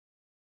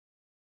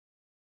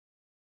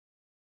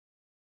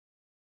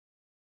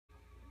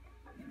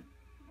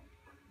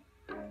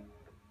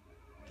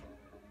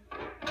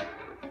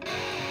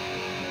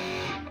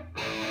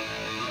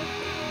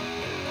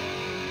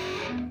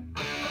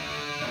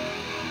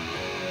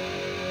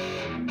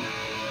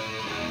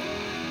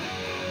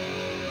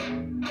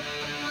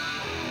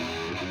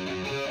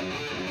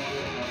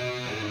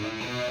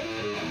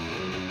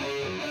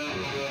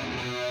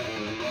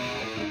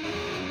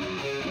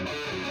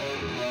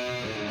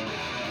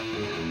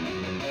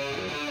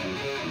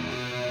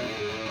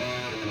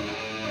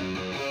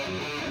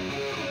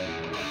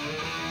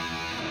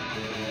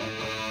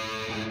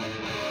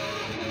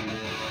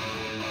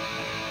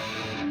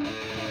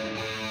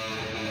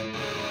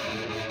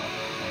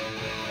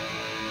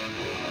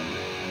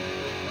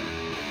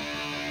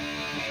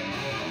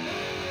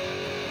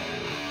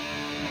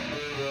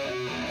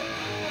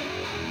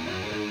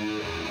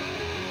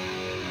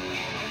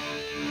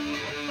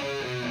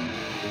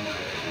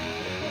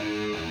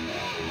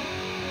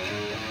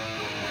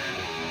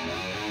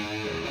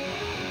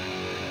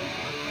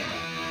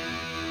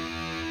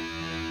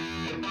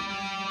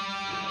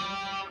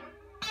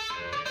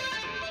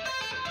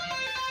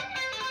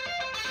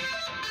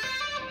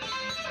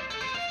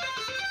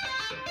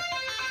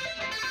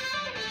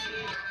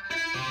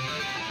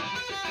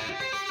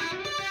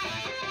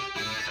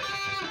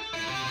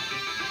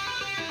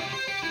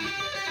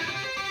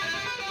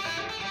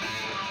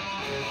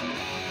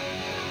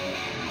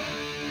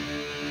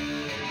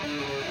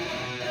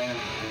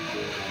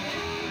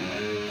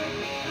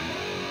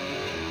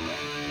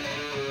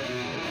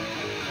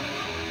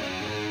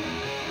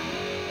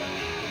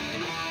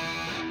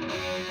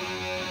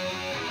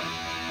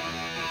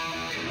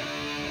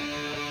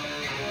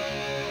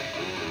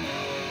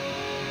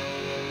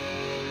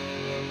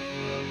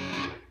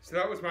So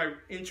that was my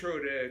intro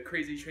to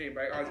Crazy Train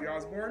by Ozzy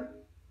Osbourne,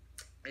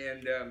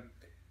 and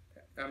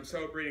I'm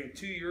celebrating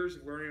 2 years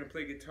of learning to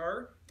play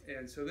guitar.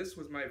 And so this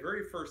was my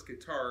very first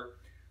guitar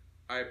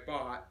I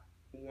bought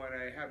when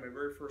I had my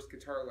very first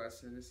guitar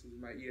lesson. This is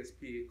my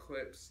ESP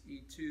Eclipse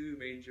E-II,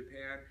 made in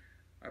Japan.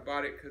 I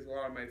bought it because a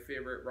lot of my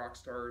favorite rock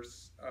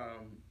stars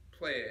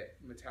play it.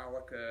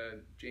 Metallica,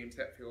 James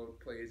Hetfield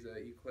plays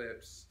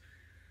Eclipse.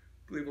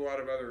 I believe a lot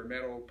of other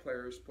metal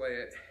players play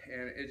it,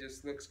 and it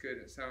just looks good,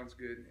 it sounds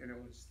good, and it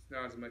was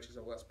not as much as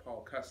a Les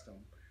Paul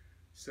Custom.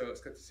 So it's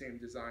got the same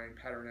design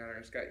pattern on it,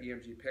 it's got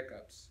EMG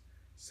pickups.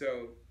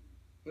 So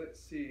let's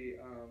see,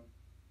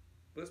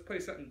 let's play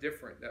something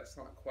different that's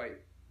not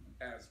quite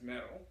as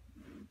metal.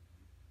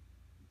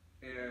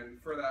 And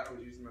for that I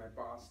was using my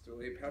Boss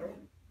delay pedal.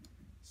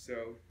 So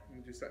I'm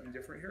going to do something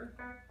different here.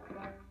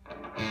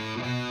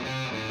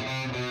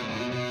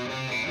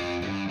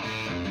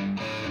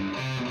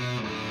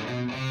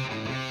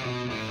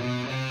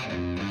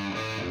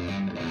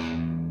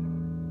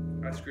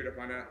 I screwed up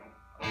on that.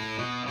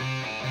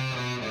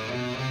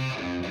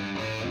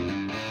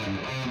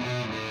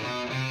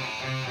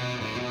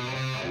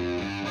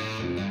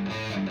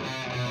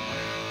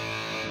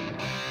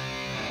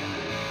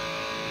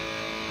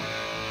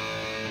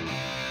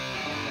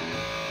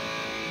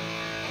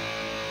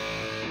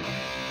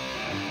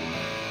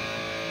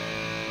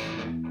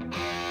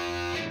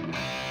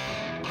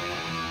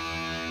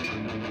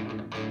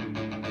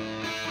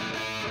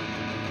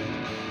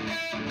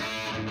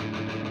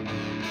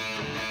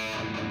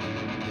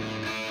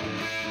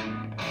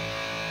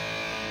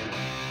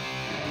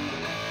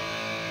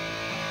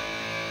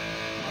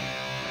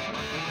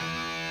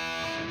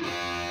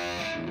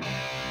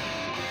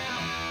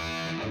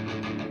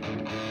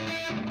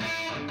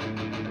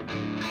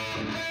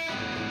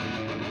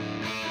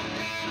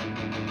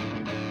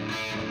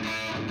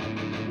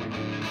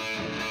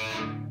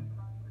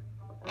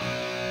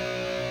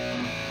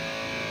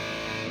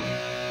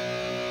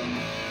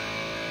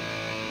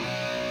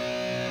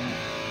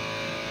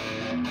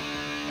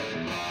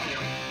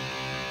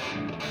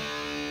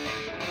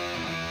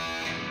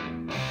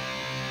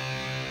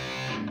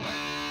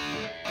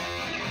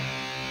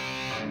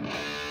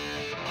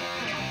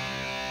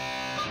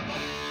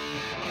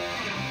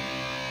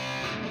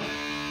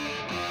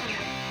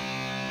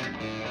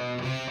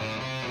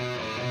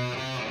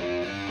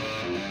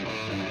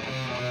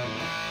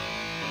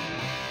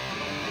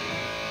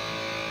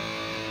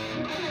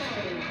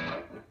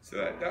 So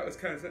that was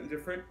kind of something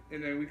different,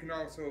 and then we can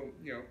also,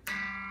 you know,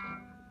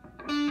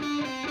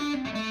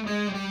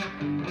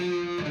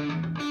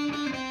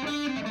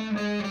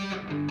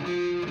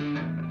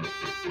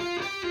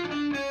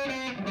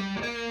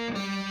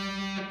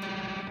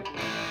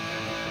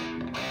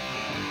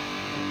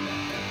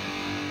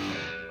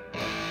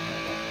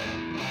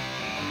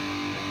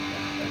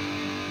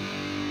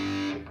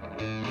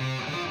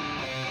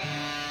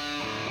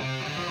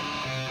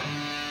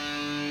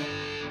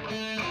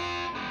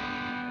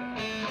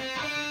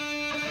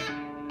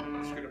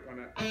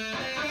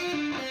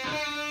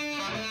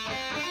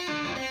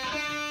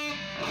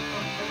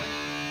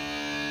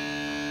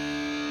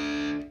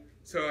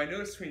 so I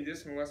noticed between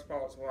this and Les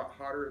Paul, it's a lot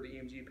hotter, the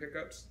EMG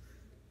pickups,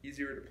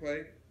 easier to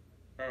play.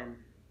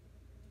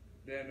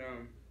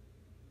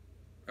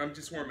 I'm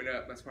just warming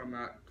up, that's why I'm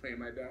not playing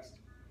my best.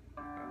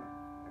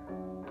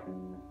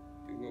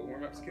 Do a little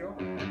warm-up scale.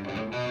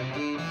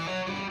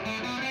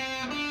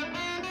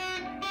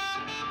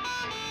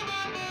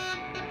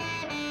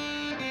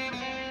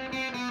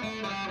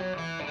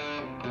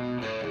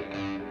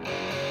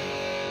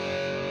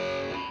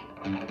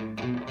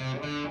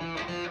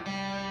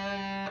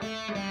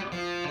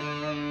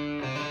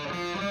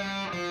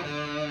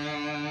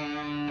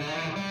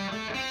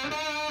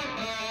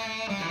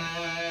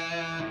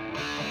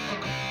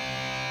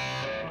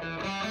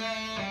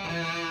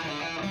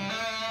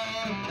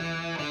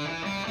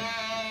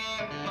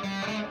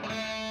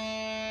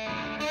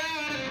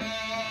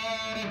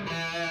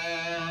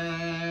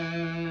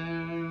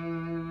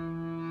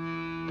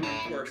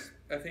 Of course,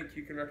 I think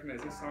you can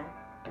recognize this song.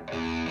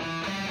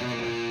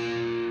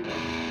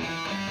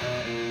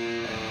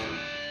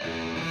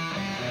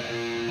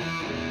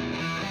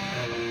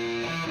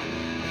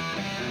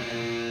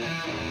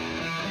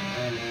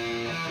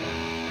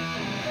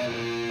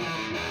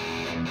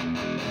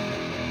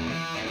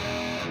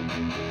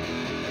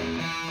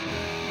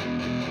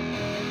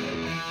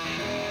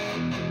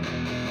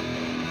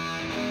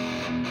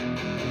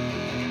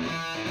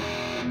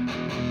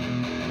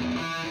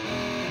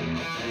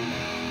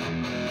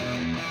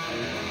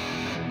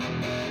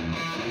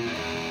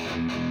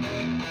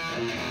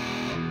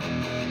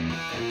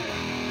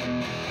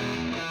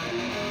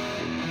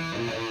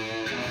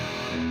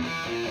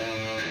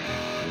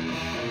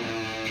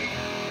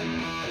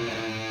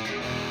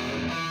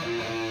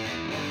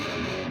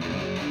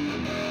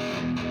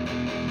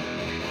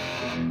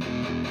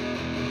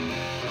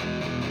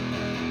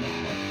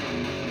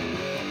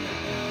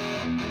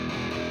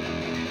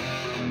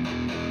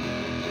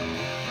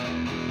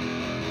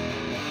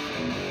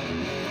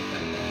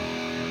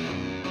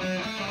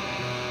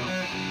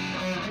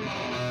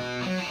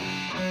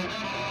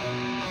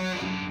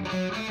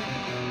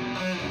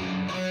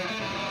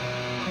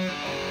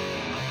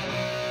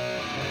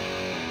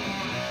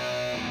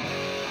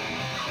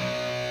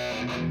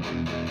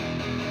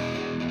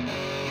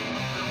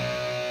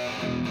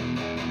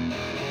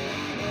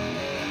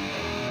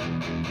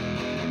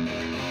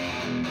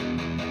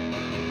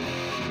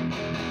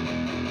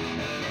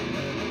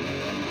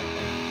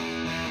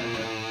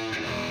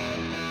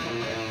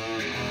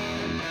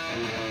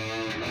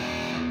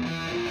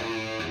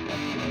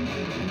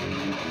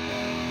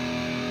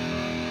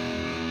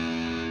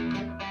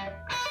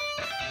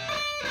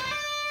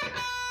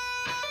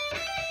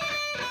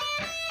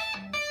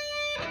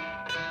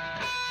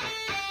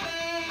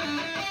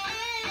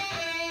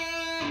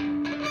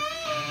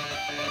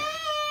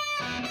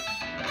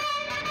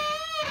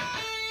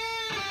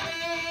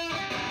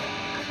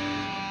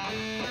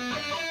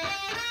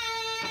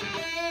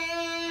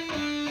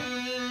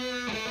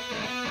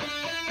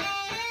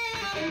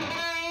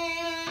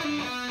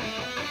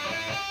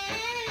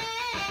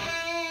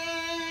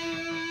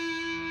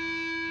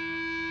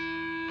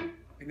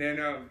 And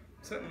then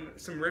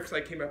some riffs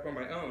I came up on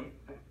my own.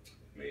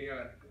 Let me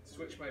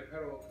switch my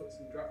pedal, put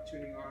some drop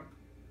tuning on,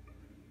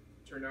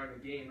 turn down the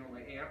gain on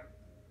my amp.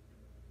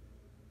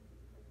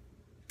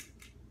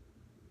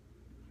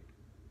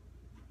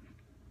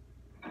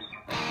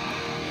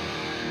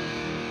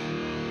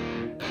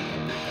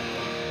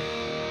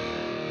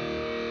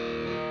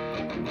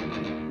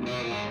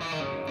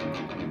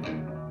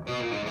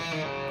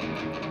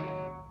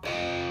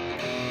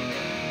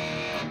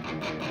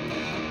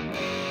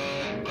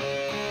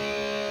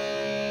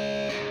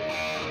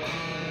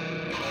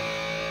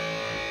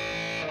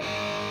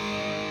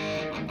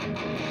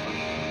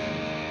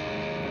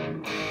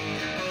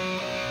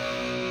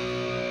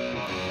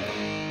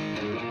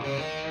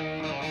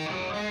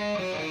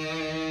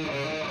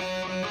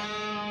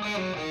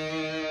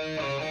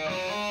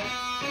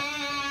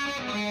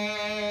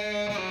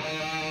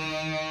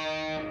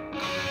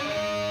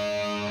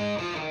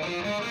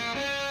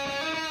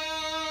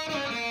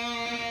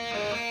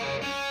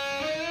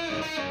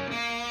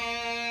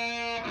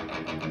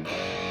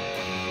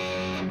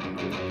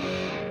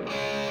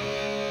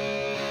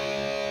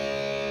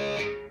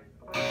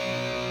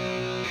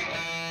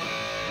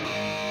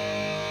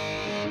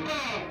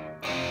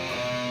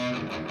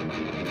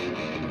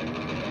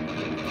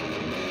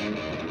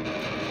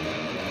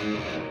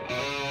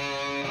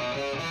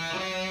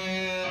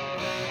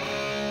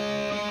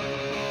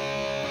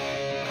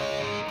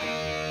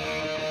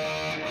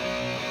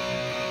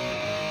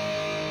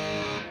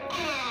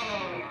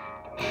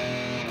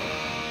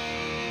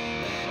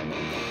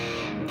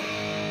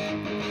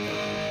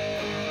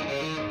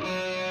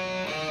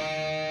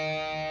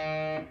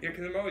 Yeah,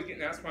 because I'm always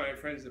getting asked by my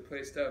friends to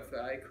play stuff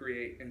that I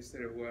create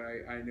instead of what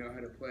I know how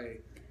to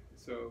play.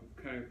 So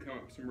kind of come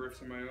up with some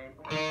riffs of my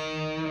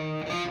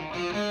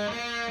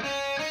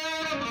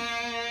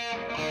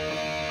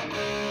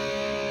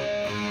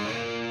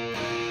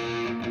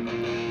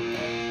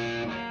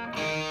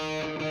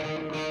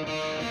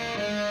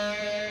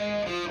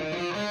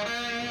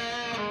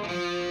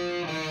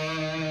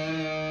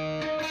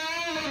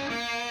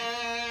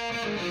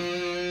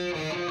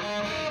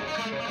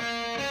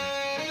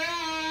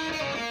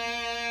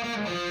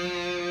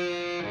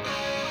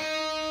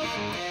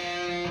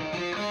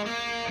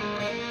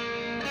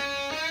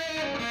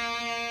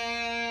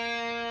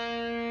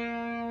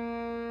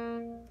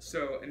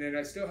So, and then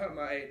I still have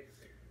my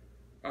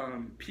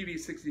Peavey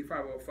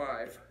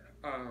 6505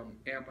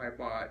 amp I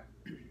bought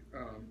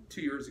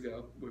 2 years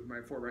ago with my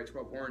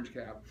 4x12 orange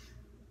cab.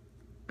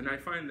 And I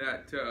find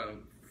that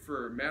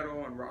for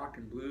metal and rock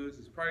and blues,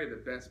 it's probably the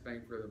best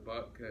bang for the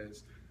buck,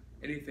 because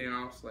anything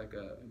else like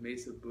a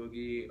Mesa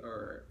Boogie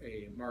or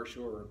a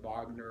Marshall or a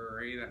Bogner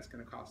or any of that's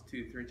going to cost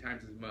 2-3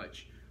 times as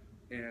much.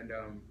 And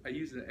I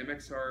use an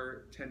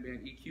MXR 10-band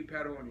EQ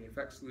pedal and the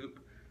effects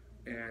loop,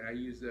 and I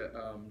use the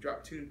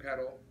drop tune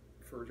pedal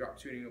for drop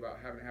tuning about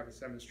having to have a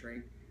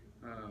 7-string,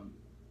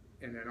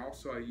 and then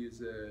also I use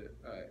the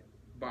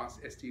Boss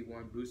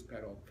ST1 boost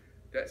pedal.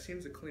 That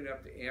seems to clean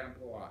up the amp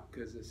a lot,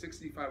 because the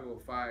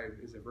 6505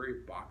 is a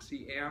very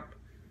boxy amp,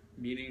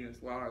 meaning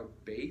there's a lot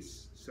of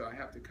bass, so I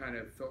have to kind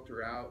of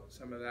filter out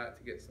some of that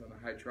to get some of the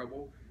high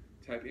treble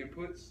type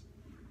inputs,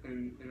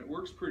 and it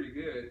works pretty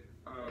good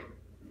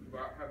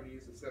without having to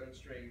use the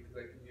 7-string, because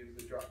I can use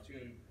the drop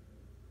tune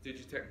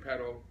Digitech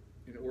pedal,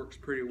 and it works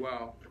pretty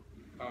well.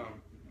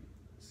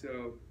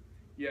 So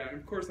yeah, and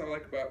of course I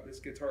like about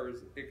this guitar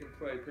is it can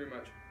play pretty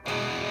much.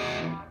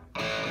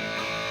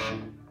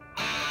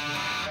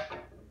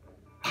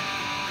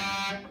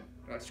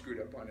 I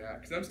screwed up on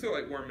that because I'm still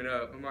like warming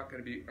up. I'm not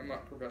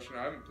professional.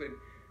 I haven't played,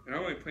 and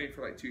I'm only playing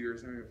for like 2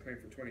 years. I'm playing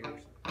for 20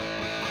 years.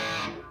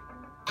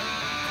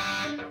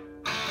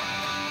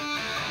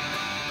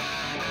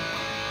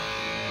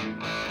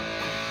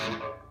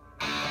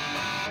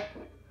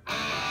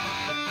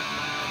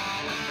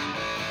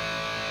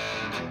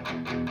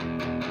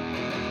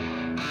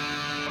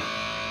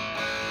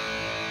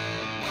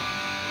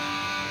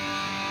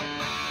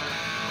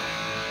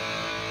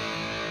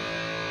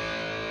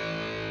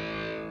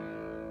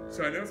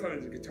 So I noticed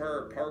on the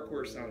guitar, power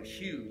cord sounds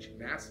huge,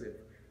 massive.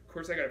 Of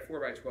course, I got a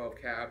 4x12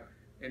 cab,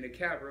 and the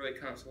cab really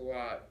counts a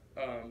lot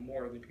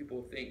more than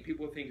people think.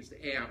 People think it's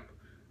the amp.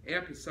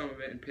 Amp is some of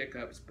it in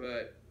pickups,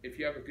 but if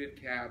you have a good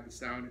cab, the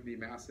sound would be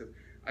massive.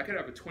 I could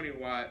have a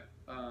 20-watt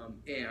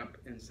amp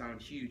and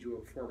sound huge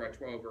with a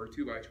 4x12 or a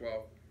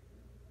 2x12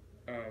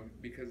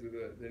 because of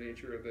the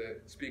nature of the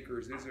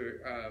speakers. These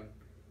are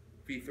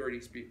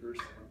V30 speakers.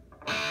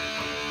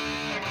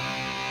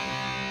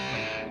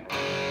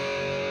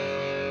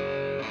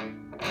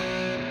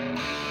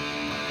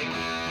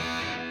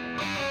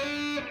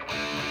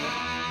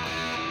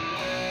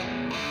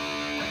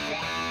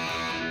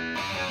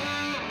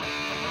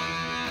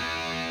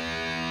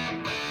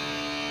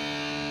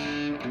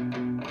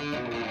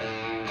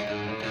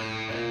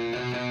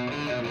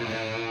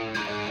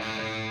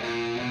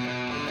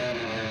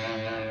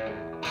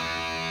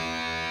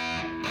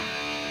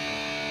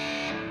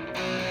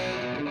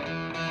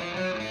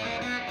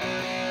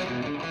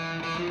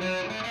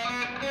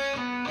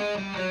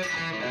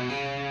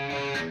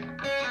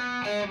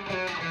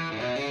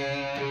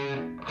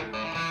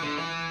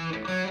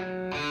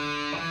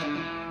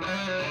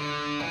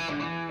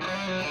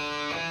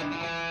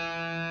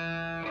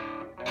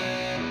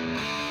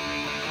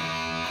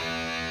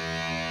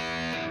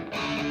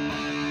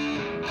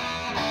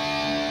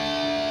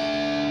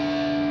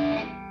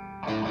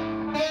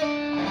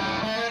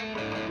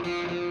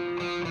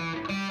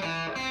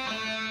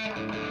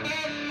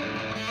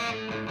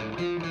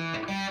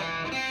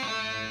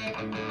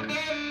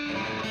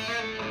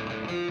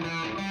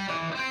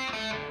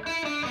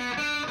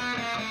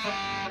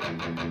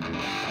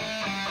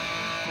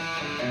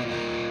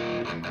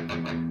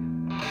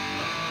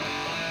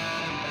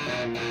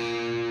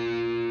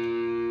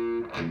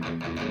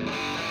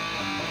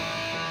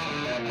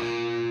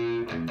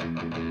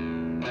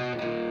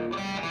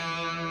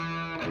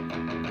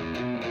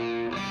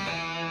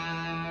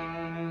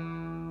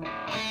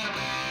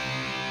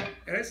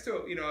 And I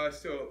still,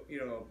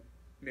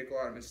 make a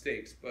lot of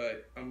mistakes,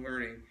 but I'm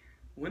learning.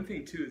 One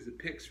thing too is the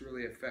picks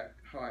really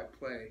affect how I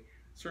play.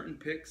 Certain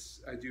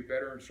picks I do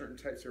better in certain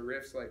types of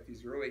riffs, like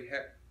these really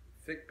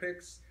thick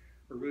picks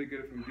are really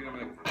good if I'm doing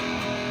like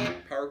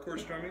power chord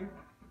strumming.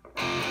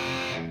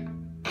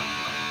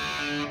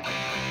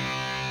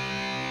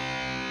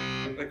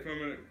 Like if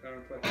I'm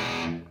gonna play.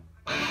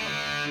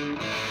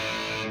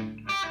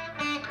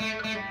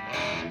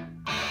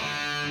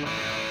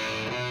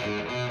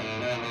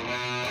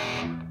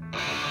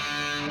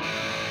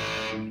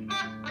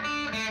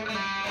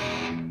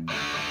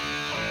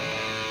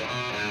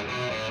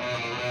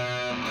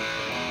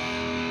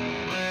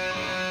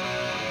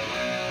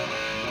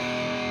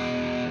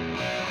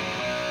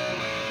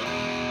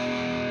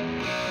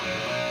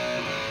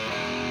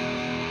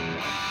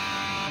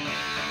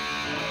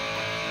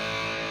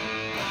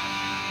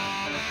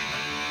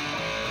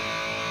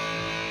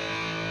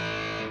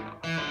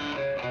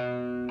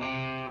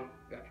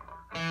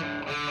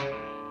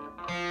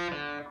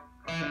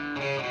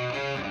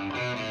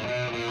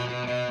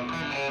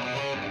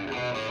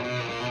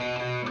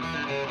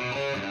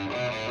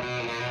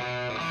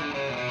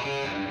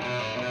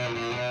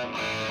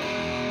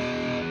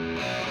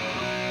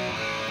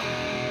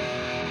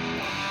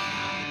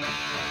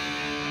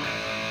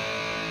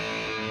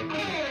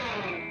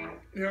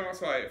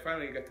 Also, I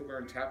finally got to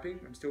learn tapping.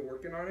 I'm still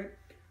working on it.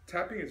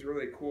 Tapping is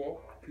really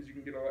cool because you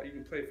can get a lot. You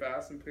can play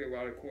fast and play a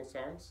lot of cool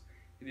songs.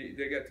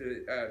 They got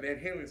the Van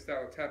Halen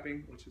style of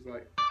tapping, which is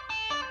like.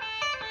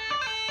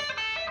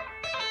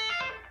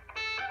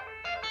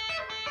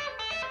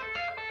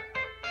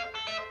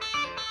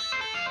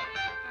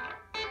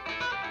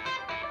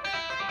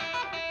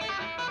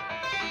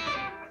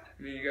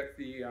 And then you got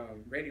the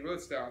Randy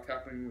Rhoads style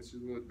tapping, which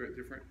is a little bit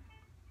different.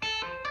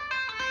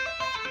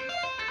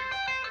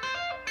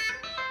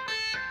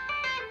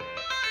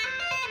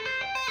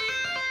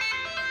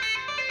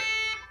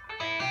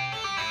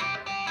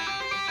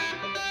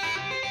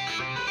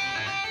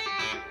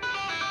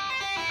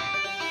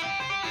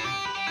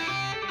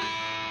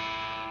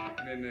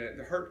 And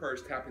the hard part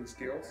is tapping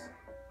scales.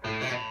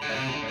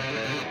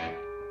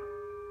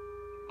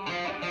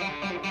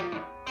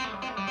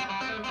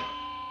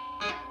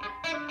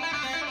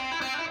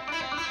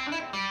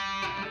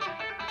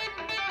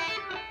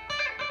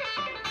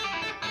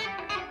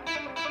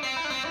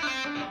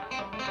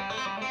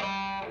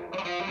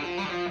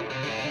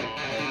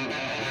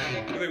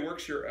 Really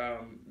works your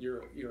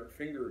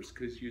fingers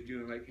because you're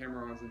doing like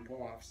hammer-ons and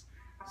pull-offs.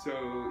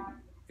 So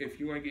if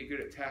you want to get good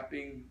at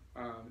tapping,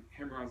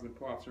 hammer-ons and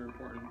pull-offs are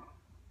important.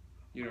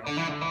 So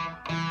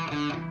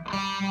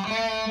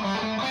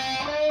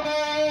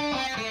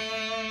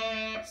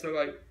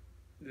like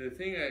the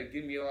thing that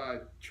gives me a lot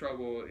of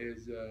trouble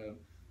is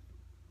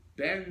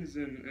bends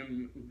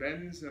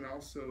and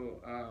also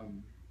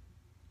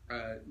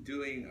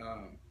doing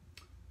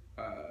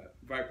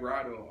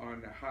vibrato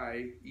on the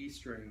high E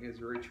string is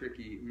very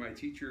tricky. My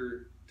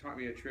teacher taught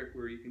me a trick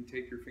where you can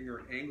take your finger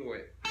and angle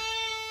it.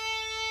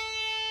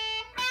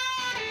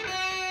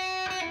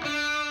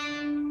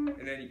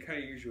 And then you kind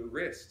of use your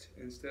wrist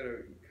instead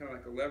of, kind of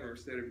like a lever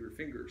instead of your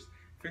fingers.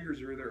 Fingers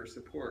are there to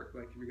support.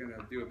 Like if you're going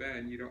to do a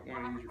bend, you don't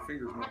want to use your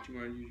fingers much, you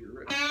want to use your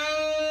wrist.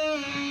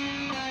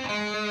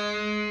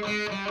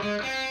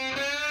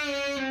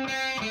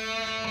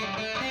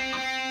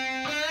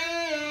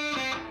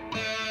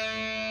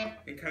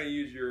 And kind of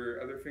use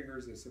your other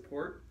fingers as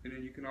support. And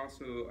then you can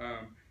also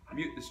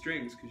mute the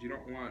strings, because you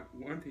don't want,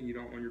 one thing you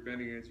don't want your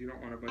bending is you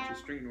don't want a bunch of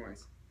string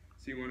noise.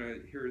 So you want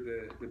to hear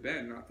the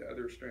bend, not the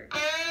other string.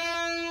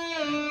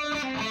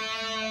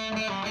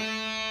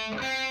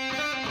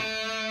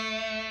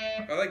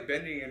 I like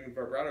bending and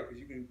vibrato because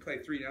you can play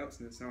 3 notes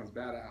and it sounds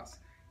badass.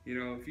 You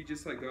know, if you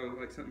just like go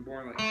like something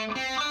boring like, what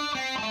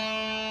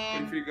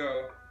if you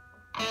go,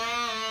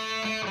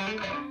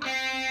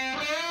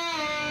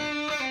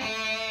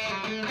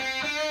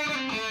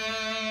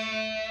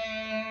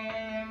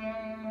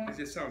 it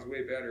just sounds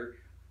way better.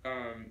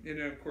 And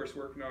then of course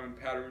working on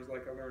patterns,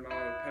 like I learned all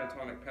the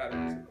pentatonic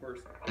patterns, of course.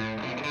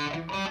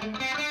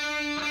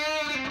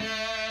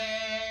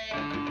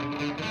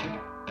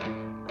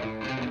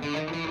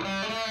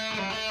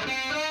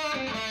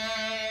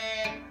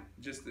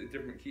 Just the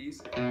different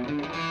keys.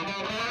 And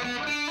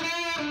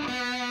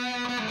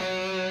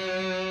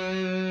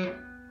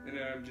then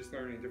I'm just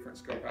learning different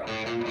scale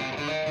patterns.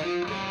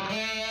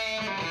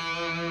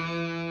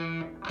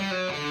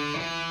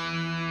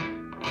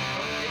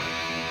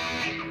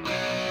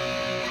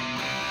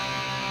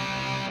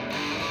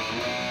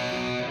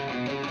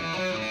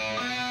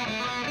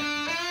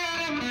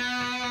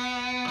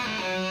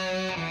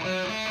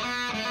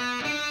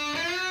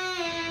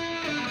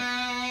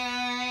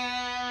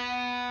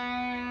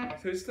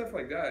 So stuff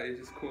like that is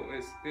just cool.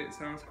 It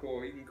sounds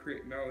cool. You can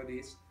create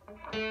melodies.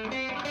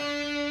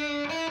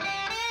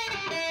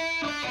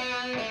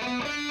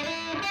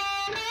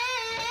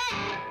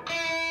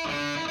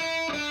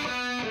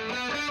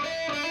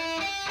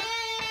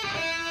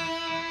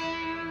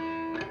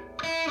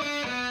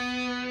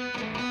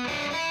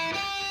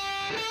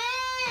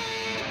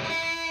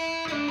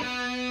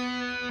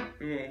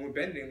 when we're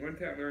bending, one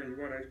time I learned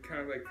you want to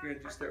kind of like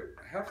just a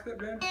half step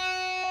bend.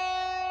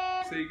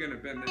 So you're going to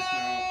bend this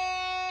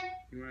now.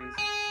 You want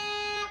to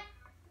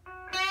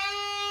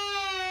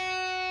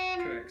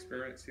kind of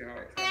experiment, see how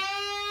it sounds.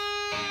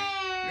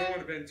 You don't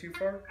want to bend too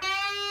far.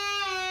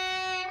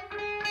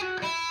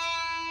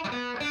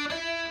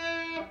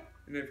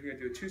 And then if you're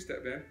going to do a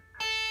two-step bend.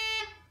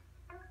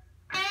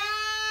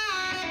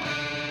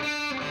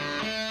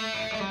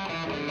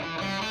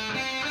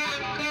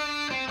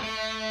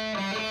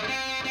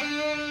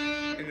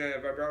 And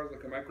then vibrato is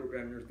like a micro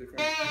bend, there's different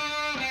ones.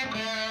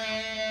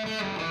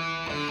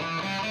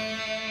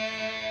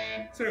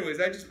 So anyways,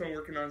 I've just been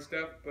working on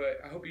stuff,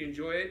 but I hope you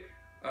enjoy it.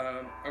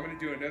 I'm going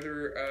to do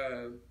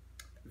another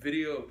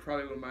video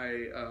probably with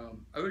my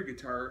other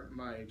guitar,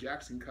 my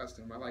Jackson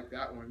Custom. I like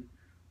that one.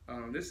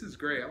 This is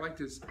great. I like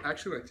this. I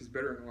actually like this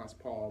better than the Les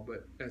Paul,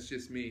 but that's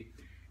just me.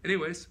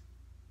 Anyways,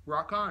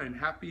 rock on and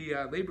happy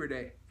Labor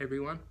Day,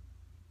 everyone.